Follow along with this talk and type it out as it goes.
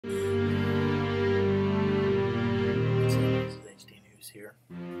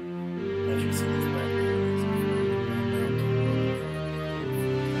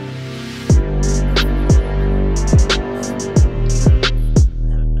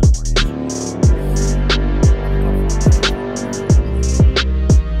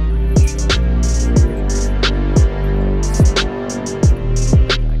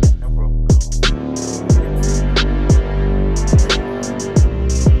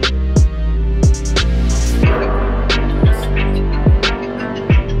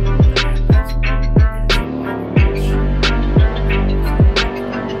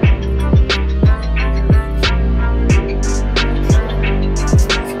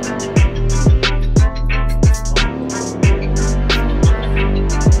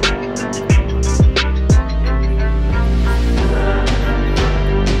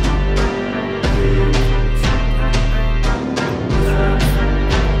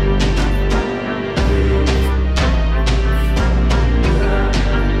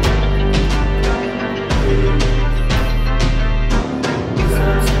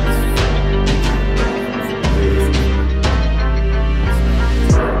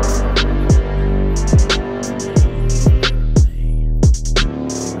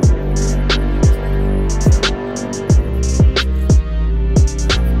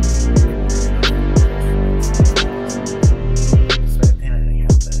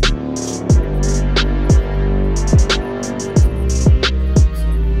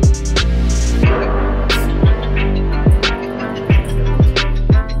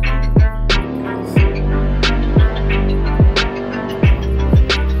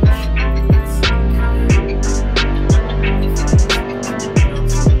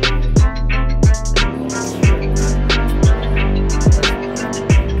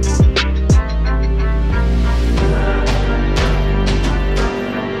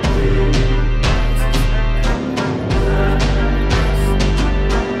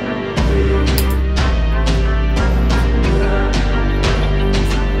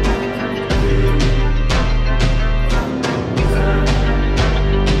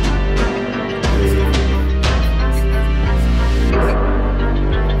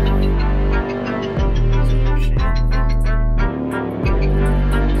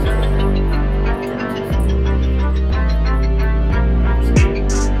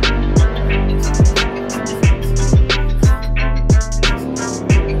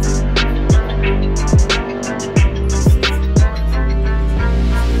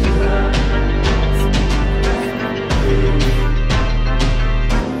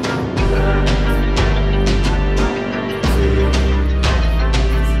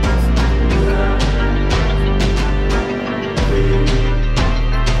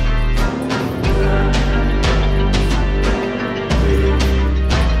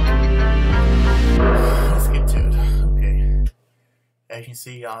can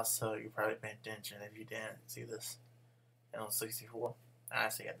see also, you probably paid attention if you didn't see this. And on 64, I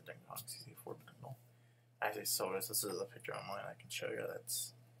actually had the Donkey Kong 64 bundle. I actually sold this. This is a picture of mine I can show you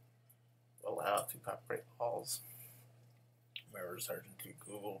that's allowed to copyright laws. Remember searching through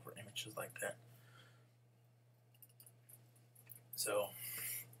Google for images like that. So,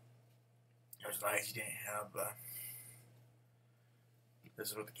 it was nice you didn't have, this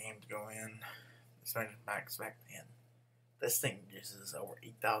is where the game to go in. Especially back then. This thing uses over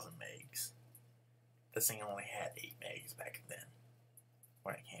 8,000 megs. This thing only had 8 megs back then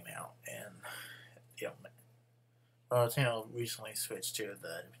when it came out, and Nintendo recently switched to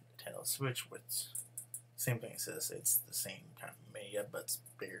the Nintendo Switch, which same thing as this. It's the same kind of media, but it's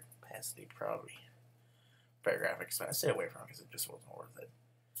bigger capacity, probably better graphics. But I stayed away from it because it just wasn't worth it.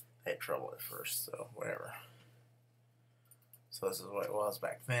 I had trouble at first, so whatever. So this is what it was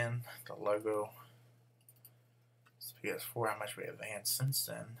back then. The logo. It's PS4. How much we advanced since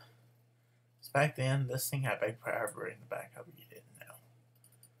then. So back then, this thing had big power in the back of it. You didn't know.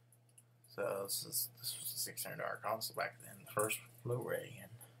 So this was a $600 console back then. The first Blu-ray,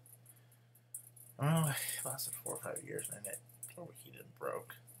 and well, it lasted 4 or 5 years, and then it overheated and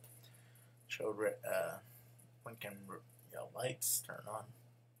broke. Showed blinking yellow lights, turn on.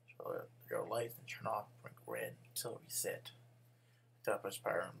 Show yellow lights and turn off, blink red until it reset. Up its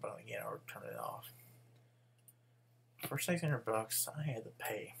power and button again, or turn it off. For $600, I had to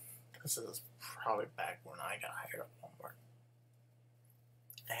pay. This is probably back when I got hired at Walmart.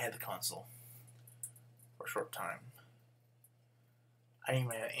 I had the console for a short time. I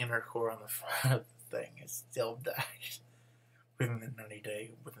even had an inner core on the front of the thing. It still died within the 90-day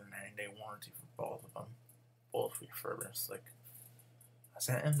warranty for both of them. Both refurbished. Like I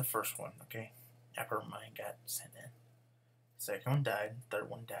sent in the first one, okay? After mine got sent in. Second one died, third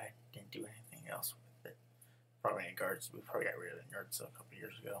one died, didn't do anything else with it. Probably any guards, we probably got rid of the guards a couple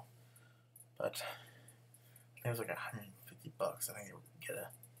years ago. But it was like $150. I think they would get a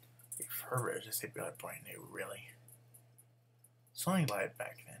refurbished, just say brand new, really. Sony lied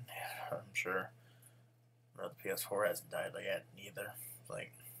back then, I'm sure. But the PS4 hasn't died yet neither.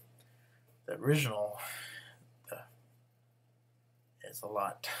 Like the original is a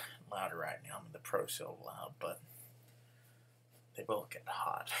lot louder right now. I mean the Pro's still loud, but they both get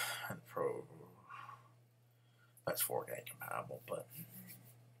hot. And the Pro, that's 4K compatible, but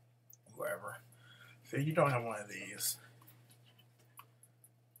whatever. So you don't have one of these.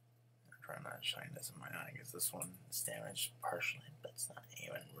 I'm trying not to shine this in my eye because this one is damaged partially, but it's not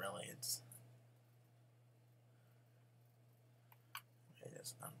even really. It's. Okay,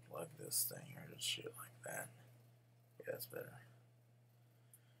 just unplug this thing or just shoot like that. Yeah, that's better.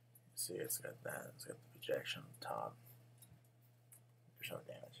 See, it's got that. It's got the projection on the top. There's no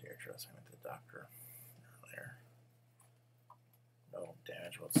damage here. Trust me, with the doctor earlier. No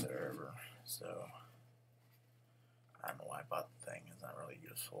damage whatsoever. So I don't know why I bought the thing. It's not really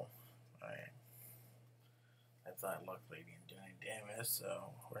useful. I thought luckily didn't do any damage,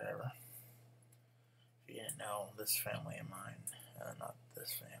 so whatever. If you didn't know, this family of mine, not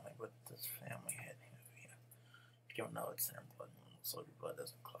this family, but this family had him. If you don't know, it's in their blood, so your blood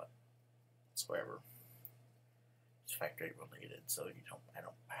doesn't clot whatsoever. It's factory related, so I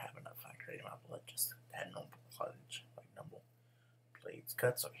don't have enough factory in my blood. Just had normal clottage, like normal blades,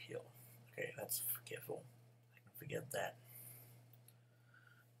 cuts or heal. Okay, that's forgivable. I can forgive that.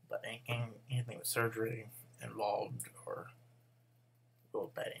 But anything with surgery involved or a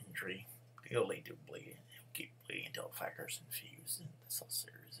little bad injury, it'll lead to bleeding. It'll keep bleeding until the factor's infused, and that's how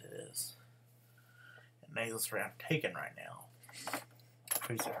serious it is. And nasal spray I'm taking right now.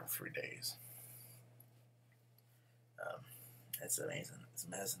 Freeze it for 3 days. It's amazing. It's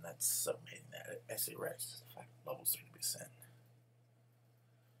medicine that's so amazing that it actually reaches the factor levels 30%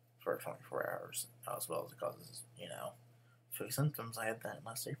 for 24 hours, as well as it causes, flu symptoms. I had that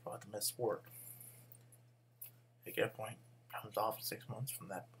last April. I had to miss work. At that point, comes off in 6 months from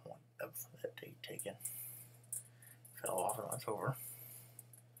that point of that date taken. Fell off in October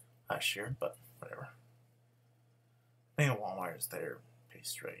last year, but whatever. Being a Walmart is there, pretty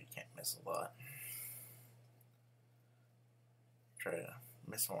straight. You can't miss a lot. Try to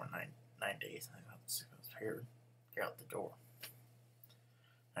miss more than 9 days, and I got the 6 months period. You're out the door.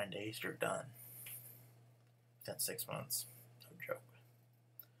 9 days, you're done. Within 6 months, no joke.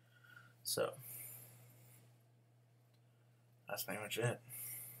 So that's pretty much it.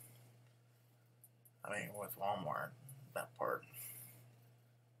 I mean, with Walmart, that part,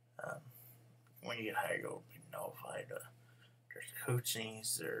 when you get hired, you'll be notified. There's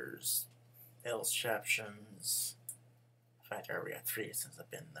coachings, there's sales captions. In fact, I already got 3 since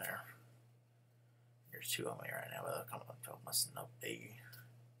I've been there. There's two on me right now, but they'll come up to must not be.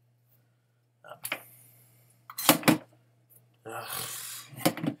 Alright.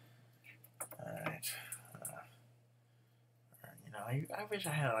 You know, I wish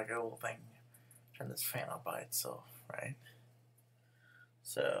I had like a little thing, turn this fan on by itself, right?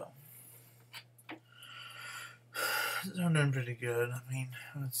 So, I'm doing pretty good. I mean,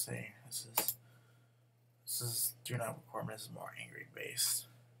 let's see. This is do not record. This is more angry based.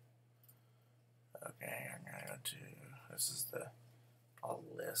 Okay, I'm gonna go to. This is I'll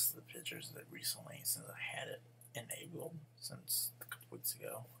list the pictures that recently, since I had it enabled since a couple weeks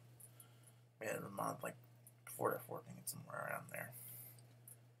ago. We had a month like 4 to 14, somewhere around there.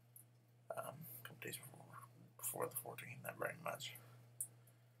 A couple days before the 14th, not very much.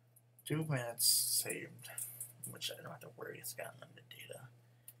 2 minutes saved, which I don't have to worry. It's got unlimited data,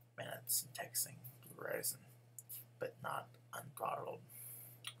 minutes and texting, Verizon, but not unthrottled.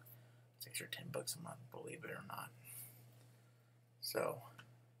 $6 or $10 a month, believe it or not. So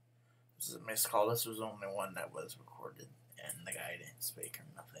this is a missed call. This was the only one that was recorded, and the guy didn't speak or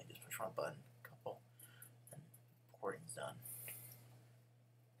nothing. Just push one button, couple, and recording's done.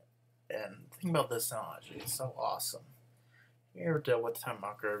 And the thing about this technology, it's so awesome. You ever dealt with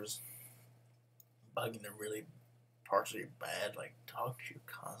Telemarketers bugging the really partially bad, like talk to you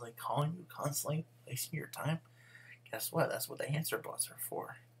constantly, calling you constantly, wasting your time? Guess what? That's what the answer bots are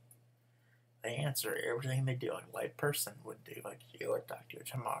for. They answer everything they do like a light person would do, like you would talk to your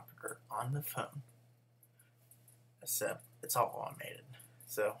telemarketer on the phone. Except it's all automated.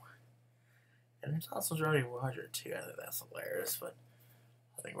 So, and it's also Jolly Roger too. I think that's hilarious. But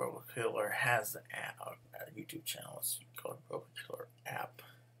I think RoboKiller has an app, a YouTube channel. It's called RoboKiller app.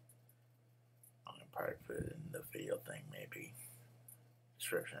 I'm gonna probably put it in the video thing, maybe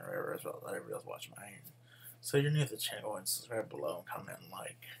description or whatever as well. Let everybody else watch mine. So if you're new to the channel, and subscribe below and comment and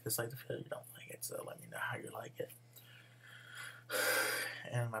like. Dislike the video, you don't like it, so let me know how you like it.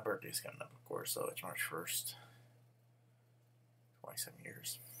 And my birthday's coming up, of course, so it's March 1st. 27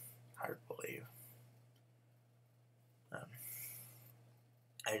 years. Hard to believe.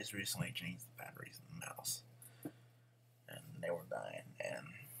 I just recently changed the batteries in the mouse, and they were dying. And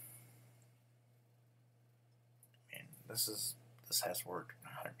I mean, this has worked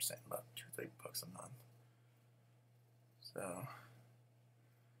 100%, about $2-3 a month. So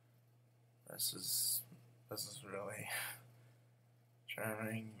this is really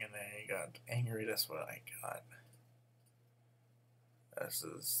charming, and I got angry. That's what I got. This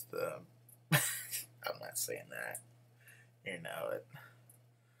is the I'm not saying that. You know it.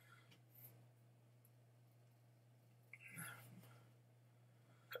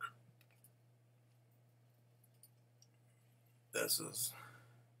 This is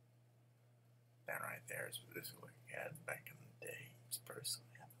that right there is what we had back in the day. It's personally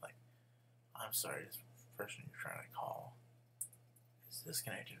like, I'm sorry, this person you're trying to call is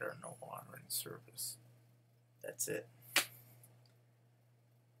disconnected or no longer in service. That's it.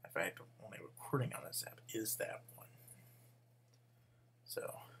 In fact, the only recording on this app is that one. So,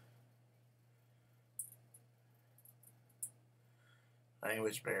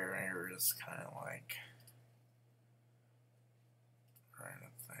 language barrier is kind of like, trying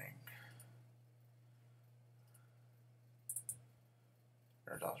to think.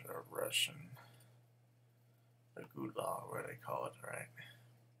 There's also a Russian, the gulag, what they call it, right?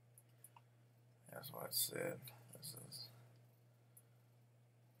 That's what it said.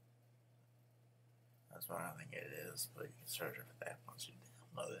 That's what I think it is, but you can search it for that once you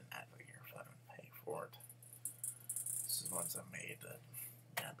download an app on your phone and pay for it. This is ones I made that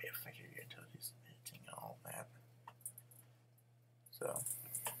may not be affected your utilities, editing and all that. So,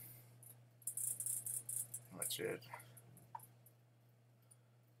 that's it.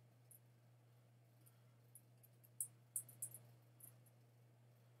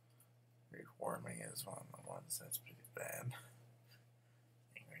 Reforming is one of the ones that's pretty bad.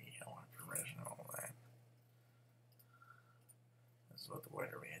 You don't want permission and all that. This is what the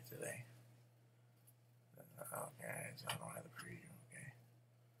weather we had today. Okay, so I don't have the preview, okay.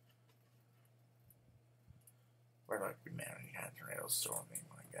 We're like we managed kind of tornado storming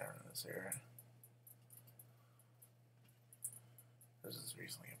like that in this area. This is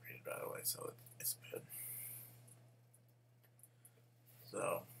recently updated, by the way, so it's good.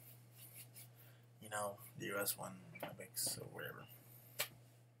 So, you know, the US won Olympics or whatever.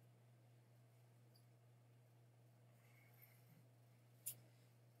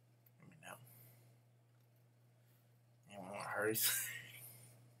 Let me know. Anyone want hurries?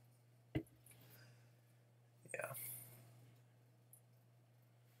 Yeah.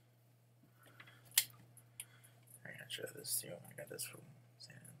 I'm gonna try this too. I got this from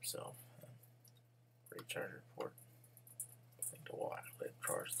Sam himself. recharger port. I think the wall outlet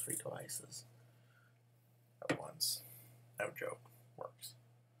charged 3 devices at once. No joke. Works.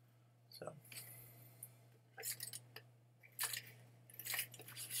 So.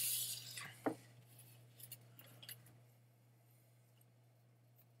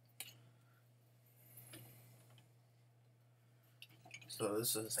 So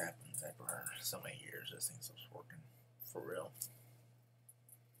this has happened after so many years. This thing stops working for real.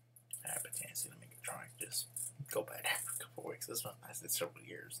 I have a tendency to make it try and just go bad after a couple of weeks. This one lasted several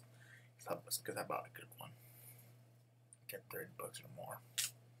years because I bought a good one. Get $30 or more.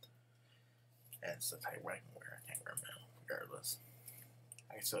 And it's the type where I can wear. I can't wear metal regardless.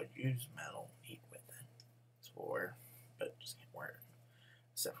 I can still use metal, eat with it. It's for wear, but just can't wear it.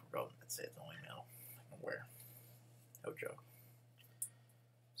 Except for gold, that's it. It's the only metal I can wear. No joke.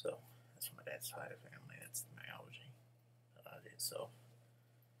 So, that's from my dad's side of the family. That's the biology that I did. So,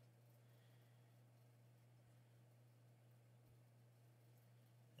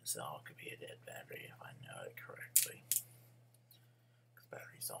 this all could be a dead battery if I know it correctly. Because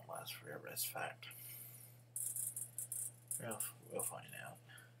batteries don't last forever, that's fact. We'll find out.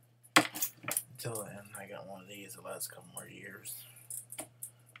 Until then, I got one of these that lasts a couple more years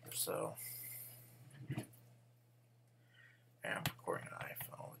or so. And I'm recording an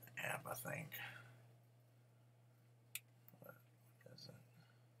iPhone with an app, I think. What is it?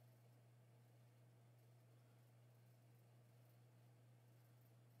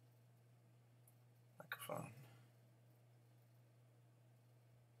 Microphone.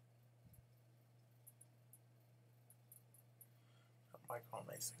 A microphone,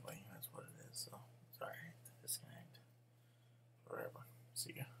 basically. That's what it is. So, sorry, disconnect. Whatever.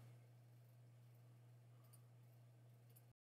 See ya.